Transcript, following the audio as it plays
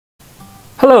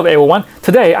Hello everyone,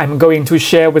 today I'm going to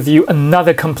share with you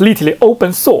another completely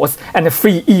open source and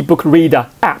free ebook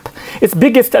reader app. Its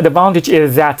biggest advantage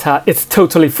is that it's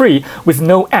totally free with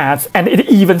no ads, and it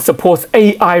even supports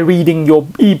AI reading your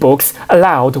ebooks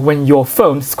aloud when your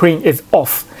phone screen is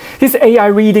off. This AI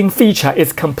reading feature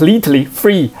is completely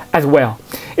free as well.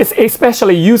 It's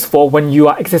especially useful when you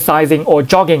are exercising or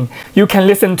jogging. You can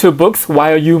listen to books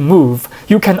while you move.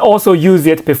 You can also use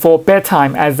it before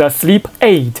bedtime as a sleep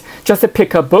aid. Just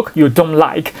pick a book you don't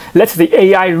like, let the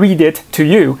AI read it to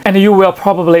you, and you will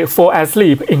probably fall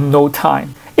asleep in no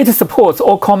time. It supports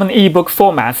all common ebook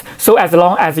formats, so as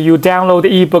long as you download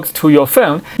ebooks to your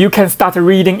phone, you can start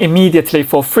reading immediately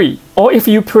for free. Or if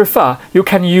you prefer, you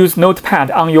can use Notepad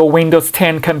on your Windows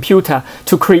 10 computer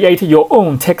to create your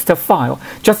own text file.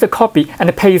 Just copy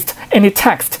and paste any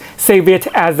text, save it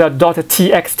as a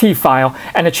 .txt file,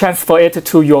 and transfer it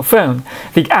to your phone.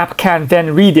 The app can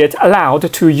then read it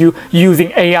aloud to you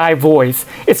using AI voice.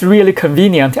 It's really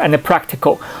convenient and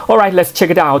practical. Alright, let's check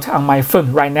it out on my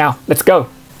phone right now. Let's go.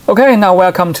 Okay, now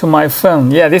welcome to my phone.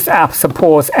 Yeah, this app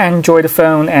supports Android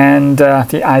phone and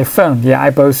the iPhone. Yeah, I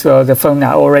both the phone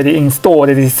are already installed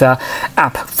this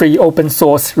app, free open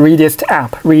source Readist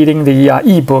app, reading the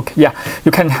ebook. Yeah,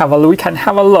 we can have a look.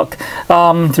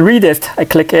 The Readist, I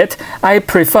click it. I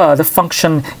prefer the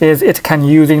function is it can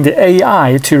using the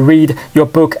AI to read your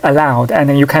book aloud, and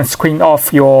then you can screen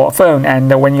off your phone,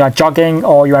 and when you are jogging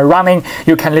or you are running,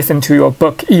 you can listen to your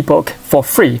ebook for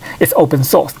free. It's open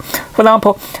source. For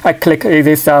example, I click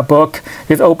this book,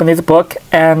 open this book,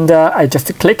 and I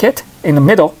just click it in the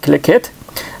middle, click it,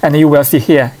 and you will see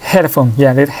here headphone.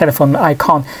 Yeah, the headphone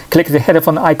icon. Click the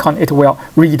headphone icon, it will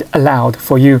read aloud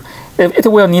for you. It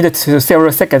will need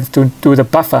several seconds to do the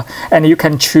buffer, and you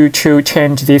can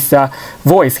change this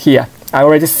voice here. I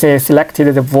already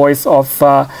selected the voice of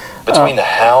between the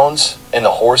hounds and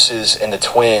the horses and the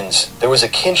twins, there was a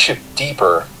kinship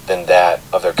deeper than that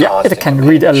of their constant. Yeah, it can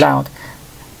read aloud.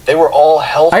 They were all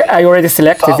healthy. I already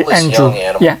selected the Andrew.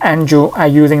 Yeah, Andrew.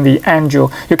 I'm using the Andrew.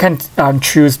 You can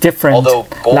choose different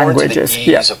languages. To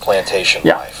the ease of plantation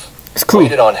life. It's cool.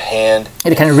 Waited on hand.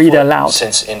 It can read aloud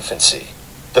since infancy.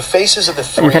 The faces of the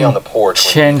three on the porch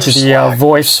change the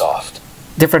voice, soft.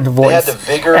 Different voice, they had the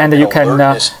vigor and you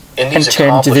can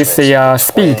change this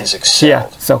speed here.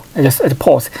 So I just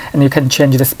pause, and you can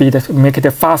change the speed, make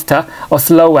it faster or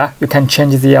slower. You can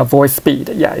change the voice speed.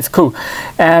 Yeah, it's cool,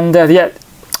 and yeah,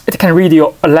 it can read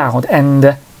you aloud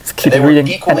and keep reading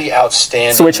equally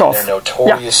outstanding. Switch off.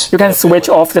 Yeah, you can switch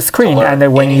off the screen,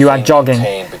 and when you are jogging,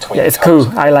 yeah, it's cool.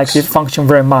 I like this function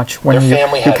very much. When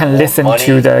you can listen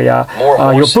to the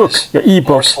your book, your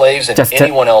ebook, just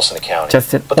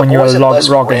when you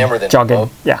are jogging.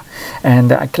 Yeah,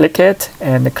 and I click it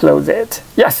and close it.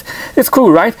 Yes, it's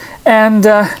cool, right? And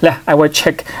I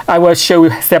will show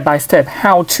you step by step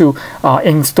how to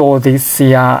install this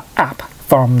app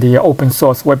from the open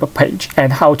source web page,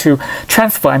 and how to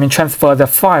transfer the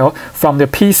file from the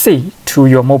PC to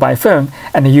your mobile phone,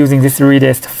 and using this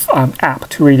Readist app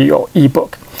to read your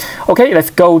ebook. Okay,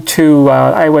 let's go to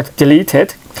I will delete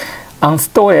it,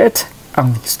 uninstall it,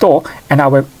 and I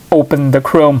will open the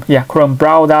Chrome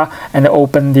browser and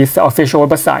open this official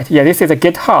website. Yeah, this is a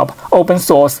GitHub open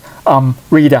source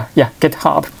reader. Yeah,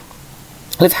 GitHub.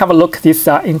 Let's have a look at this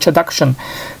introduction.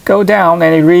 Go down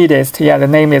and Readist. Yeah, the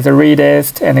name is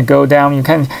Readist, and go down.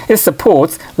 It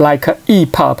supports like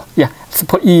EPUB. Yeah,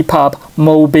 support EPUB,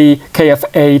 MOBI,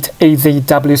 KF8,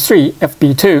 AZW3,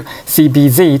 FB2,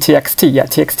 CBZ, TXT. Yeah,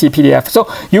 TXT PDF.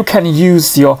 So you can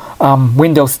use your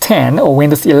Windows 10 or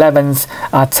Windows 11's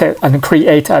and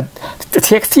create a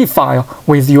TXT file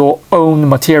with your own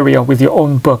material, with your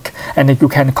own book, and you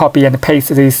can copy and paste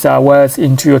these words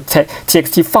into your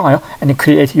TXT file and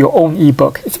create your own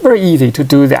ebook. It's very easy to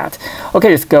do that. Okay,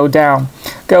 let's go down,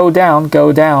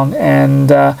 and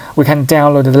we can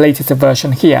download the latest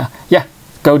version here. Yeah,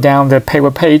 go down the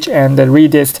paper page and the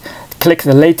Readist. Click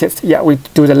the latest. Yeah, we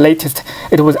do the latest.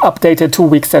 It was updated 2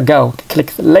 weeks ago.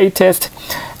 Click the latest,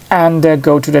 and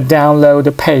go to the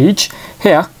download page.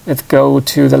 Here, let's go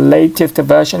to the latest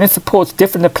version. It supports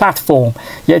different platforms.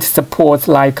 Yeah, it supports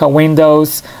like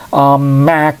Windows,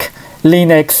 Mac,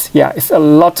 Linux. Yeah, it's a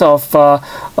lot of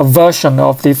version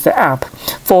of this app.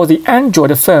 For the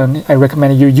Android phone, I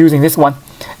recommend you using this one.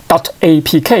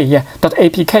 .apk, yeah,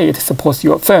 .apk, it supports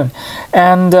your phone.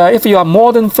 And if you are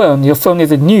modern phone, your phone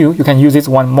is new, you can use this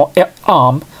one, more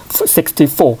ARM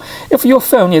 64. If your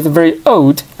phone is very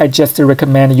old, I just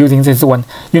recommend using this one,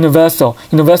 Universal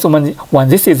one.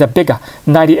 This is a bigger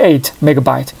 98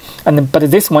 megabyte,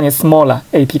 but this one is smaller,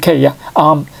 APK, yeah,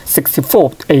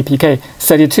 64 APK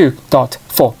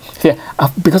 32.4. Yeah,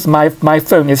 because my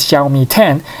phone is Xiaomi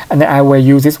 10, and I will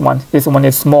use this one. This one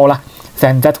is smaller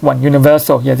than that one,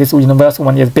 Universal. Yeah, this Universal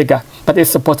one is bigger, but it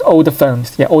supports older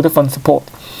phones. Yeah, older phone support.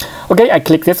 Okay, I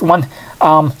click this one,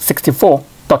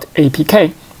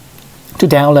 64.apk to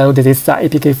download this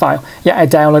APK file. Yeah, I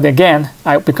download again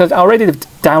because I already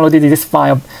downloaded this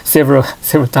file several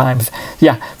times.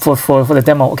 Yeah, for the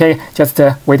demo. Okay, just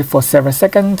wait for several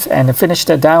seconds and finish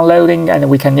the downloading, and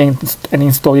we can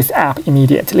install this app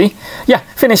immediately. Yeah,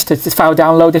 finished. This file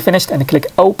downloaded, finished, and click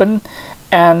open,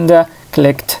 and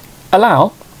clicked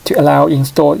allow to allow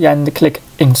install, and click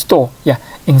install. Yeah,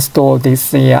 install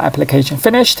this application.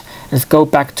 Finished. Let's go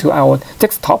back to our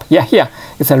desktop. Yeah, here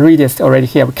it's a Redist already.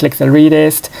 Here we click the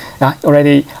Redist.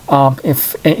 Already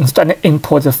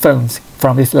import the phones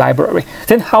from this library.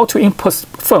 Then how to import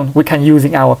phone? We can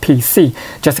using our PC.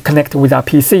 Just connect with our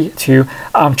PC to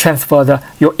transfer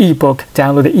your ebook,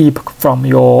 download the ebook from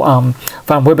your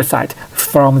from website,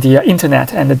 from the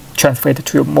internet, and transfer it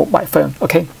to your mobile phone.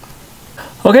 Okay.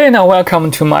 Okay, now welcome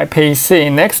to my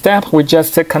PC. Next step, we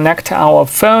just connect our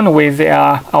phone with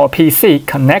our PC.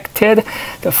 Connected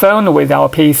the phone with our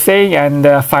PC, and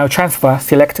file transfer.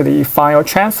 Select the file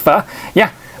transfer.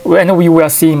 Yeah, and we will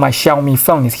see my Xiaomi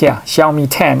phone is here. Xiaomi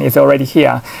 10 is already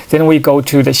here. Then we go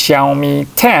to the Xiaomi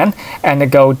 10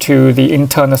 and go to the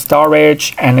internal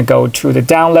storage and go to the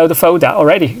download folder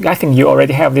already. I think you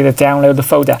already have the download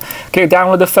folder. Okay,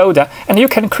 download the folder, and you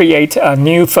can create a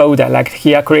new folder. Like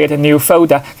here, create a new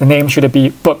folder. The name should be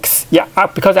books. Yeah,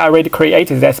 because I already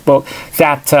created that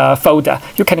folder.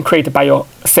 You can create it by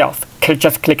yourself.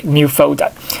 Just click new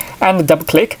folder and double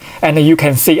click, and you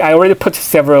can see I already put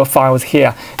several files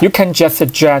here. You can just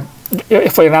drag,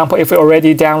 for example, if you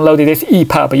already downloaded this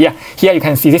EPUB, yeah, here you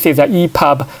can see this is an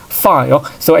EPUB file,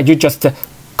 so you just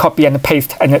copy and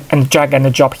paste and drag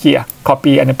and drop here,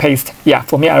 copy and paste. Yeah,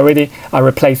 for me I already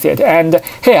replace it. And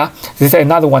here this is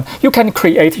another one. You can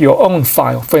create your own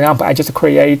file. For example, I just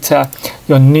create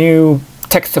your new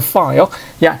text file.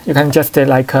 Yeah, you can just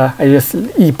I use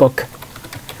eBook.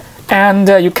 And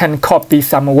you can copy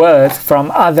some words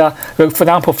from other, for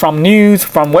example, from news,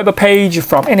 from web page,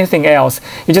 from anything else.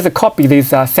 You just copy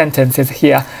these sentences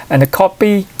here and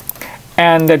copy,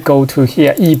 and go to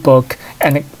here, ebook,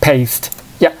 and paste.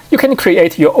 Yeah, you can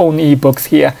create your own ebooks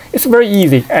here. It's very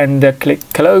easy. And click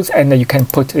close, and you can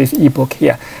put this ebook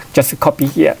here. Just copy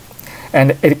here,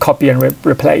 and it copy and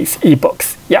replace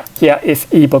ebooks. Yeah, here is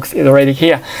ebooks is already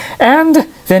here, and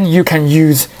then you can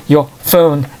use your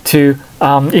phone to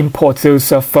import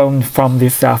those phone from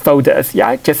these folders. Yeah,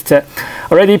 I just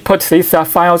already put these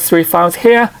three files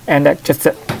here, and just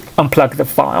unplug the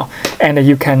file, and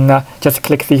you can just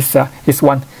click this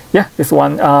one. Yeah, this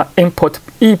one, import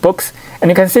ebooks, and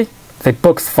you can see the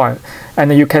books file,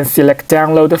 and you can select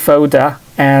download the folder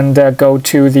and go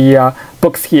to the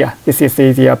books here. This is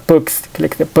the books.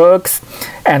 Click the books,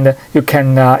 and you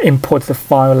can import the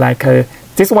file like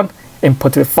this one.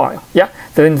 Import the file. Yeah,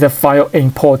 then the file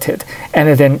imported,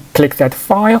 and then click that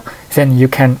file. Then you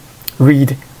can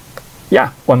read,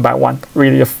 yeah, one by one.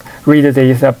 Read these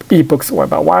ebooks one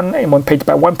by one, and one page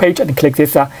by one page, and click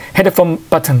this headphone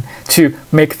button to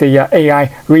make the AI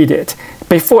read it.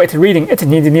 Before it reading, it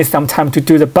needs some time to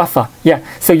do the buffer. Yeah,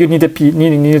 so you need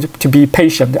to be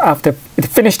patient. After it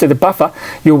finished the buffer,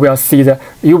 you will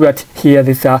hear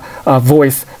this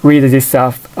voice read this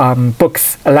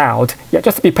books aloud. Yeah,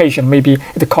 just be patient. Maybe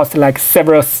it costs like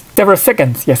several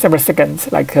seconds. Yeah, several seconds,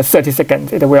 like 30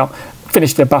 seconds. It will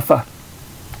finish the buffer.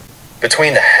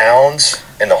 Between the hounds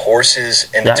and the horses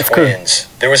and the twins,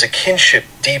 there was a kinship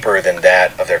deeper than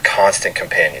that of their constant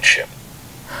companionship.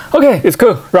 Okay, it's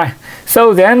cool, right?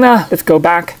 So then let's go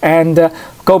back and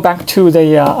go back to the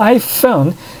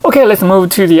iPhone. Okay, let's move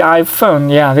to the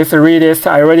iPhone. Yeah, this Redist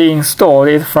I already installed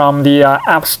it from the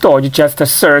App Store. You just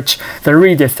search the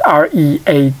Redist, R-E-A-D-E-S-T,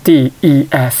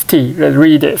 the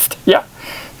Redist. Yeah,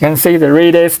 you can see the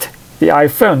Redist, the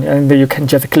iPhone, and you can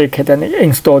just click it and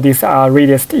install this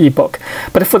Redist ebook.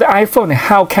 But for the iPhone,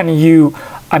 how can you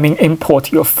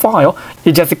import your file?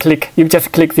 You just click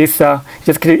this,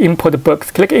 just click import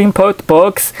books. Click import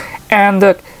books,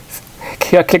 and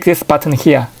here click this button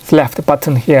here, left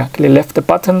button here, click left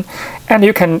button, and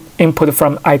you can import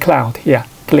from iCloud here.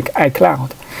 Click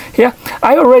iCloud. Here,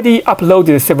 I already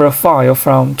uploaded several files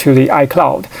to the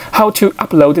iCloud. How to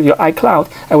upload your iCloud?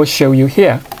 I will show you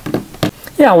here.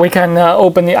 Yeah, we can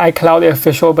open the iCloud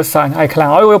official website.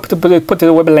 iCloud. I will put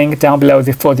the web link down below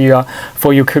for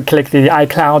you to click the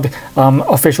iCloud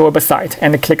official website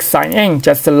and click sign in.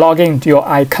 Just log into your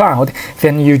iCloud.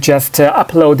 Then you just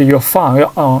upload your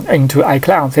file into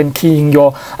iCloud. Then key in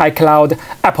your iCloud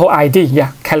Apple ID.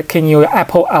 Yeah, key in your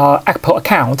Apple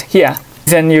account here.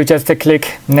 Then you just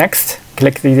click next.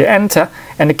 Click the enter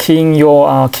and key in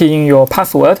your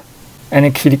password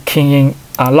and key in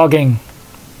login.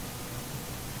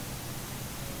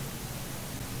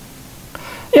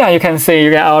 Yeah, you can see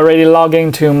you can already log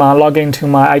into my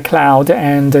iCloud,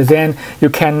 and then you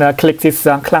can click this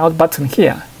cloud button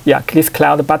here. Yeah, click this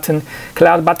cloud button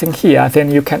here. Then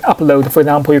you can upload. For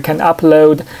example, you can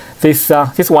upload this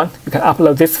one. You can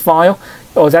upload this file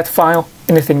or that file,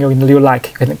 anything you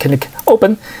like. You can click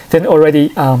open. Then already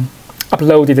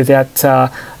uploaded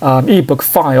that ebook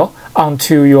file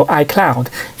onto your iCloud.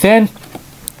 Then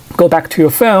go back to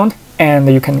your phone,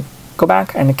 and you can go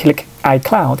back and click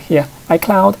iCloud here.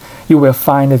 iCloud, you will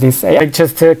find this. I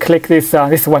just click this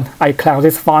one, iCloud,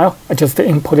 this file. I just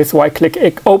input this one. I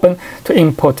click open to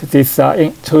input this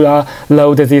to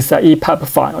load this EPUB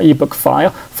file, ebook file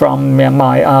from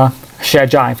my share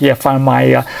drive. Yeah, from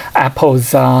my Apple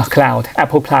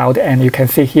Cloud, and you can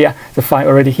see here the file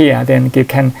already here. Then you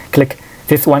can click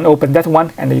this one, open that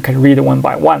one, and you can read one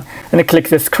by one. And click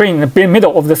the screen, the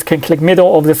middle of the screen, click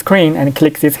middle of the screen, and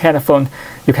click this headphone.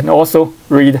 You can also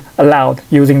read aloud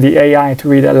using the AI to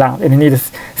read aloud. And it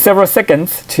needs several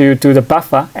seconds to do the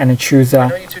buffer and choose. I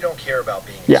know you two don't care about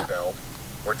being expelled,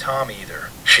 or Tom either,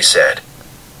 she said.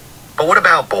 But what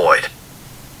about Boyd?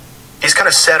 He's kind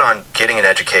of set on getting an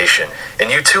education, and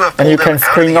you two have pulled him out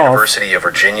of the University of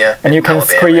Virginia, and you can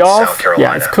Alabama, screen off. South Carolina,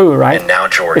 yeah, it's cool, right? And now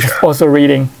Georgia. It's also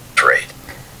reading. Great.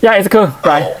 Yeah, it's cool,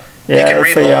 right? Oh, yeah, you can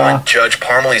read law in Judge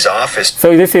Parmley's office.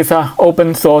 So this is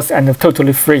open source and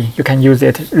totally free. You can use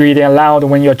it, read it aloud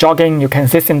when you're jogging. You can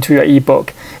listen to your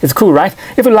ebook. It's cool, right?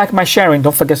 If you like my sharing,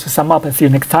 don't forget to sum up and see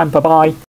you next time. Bye-bye.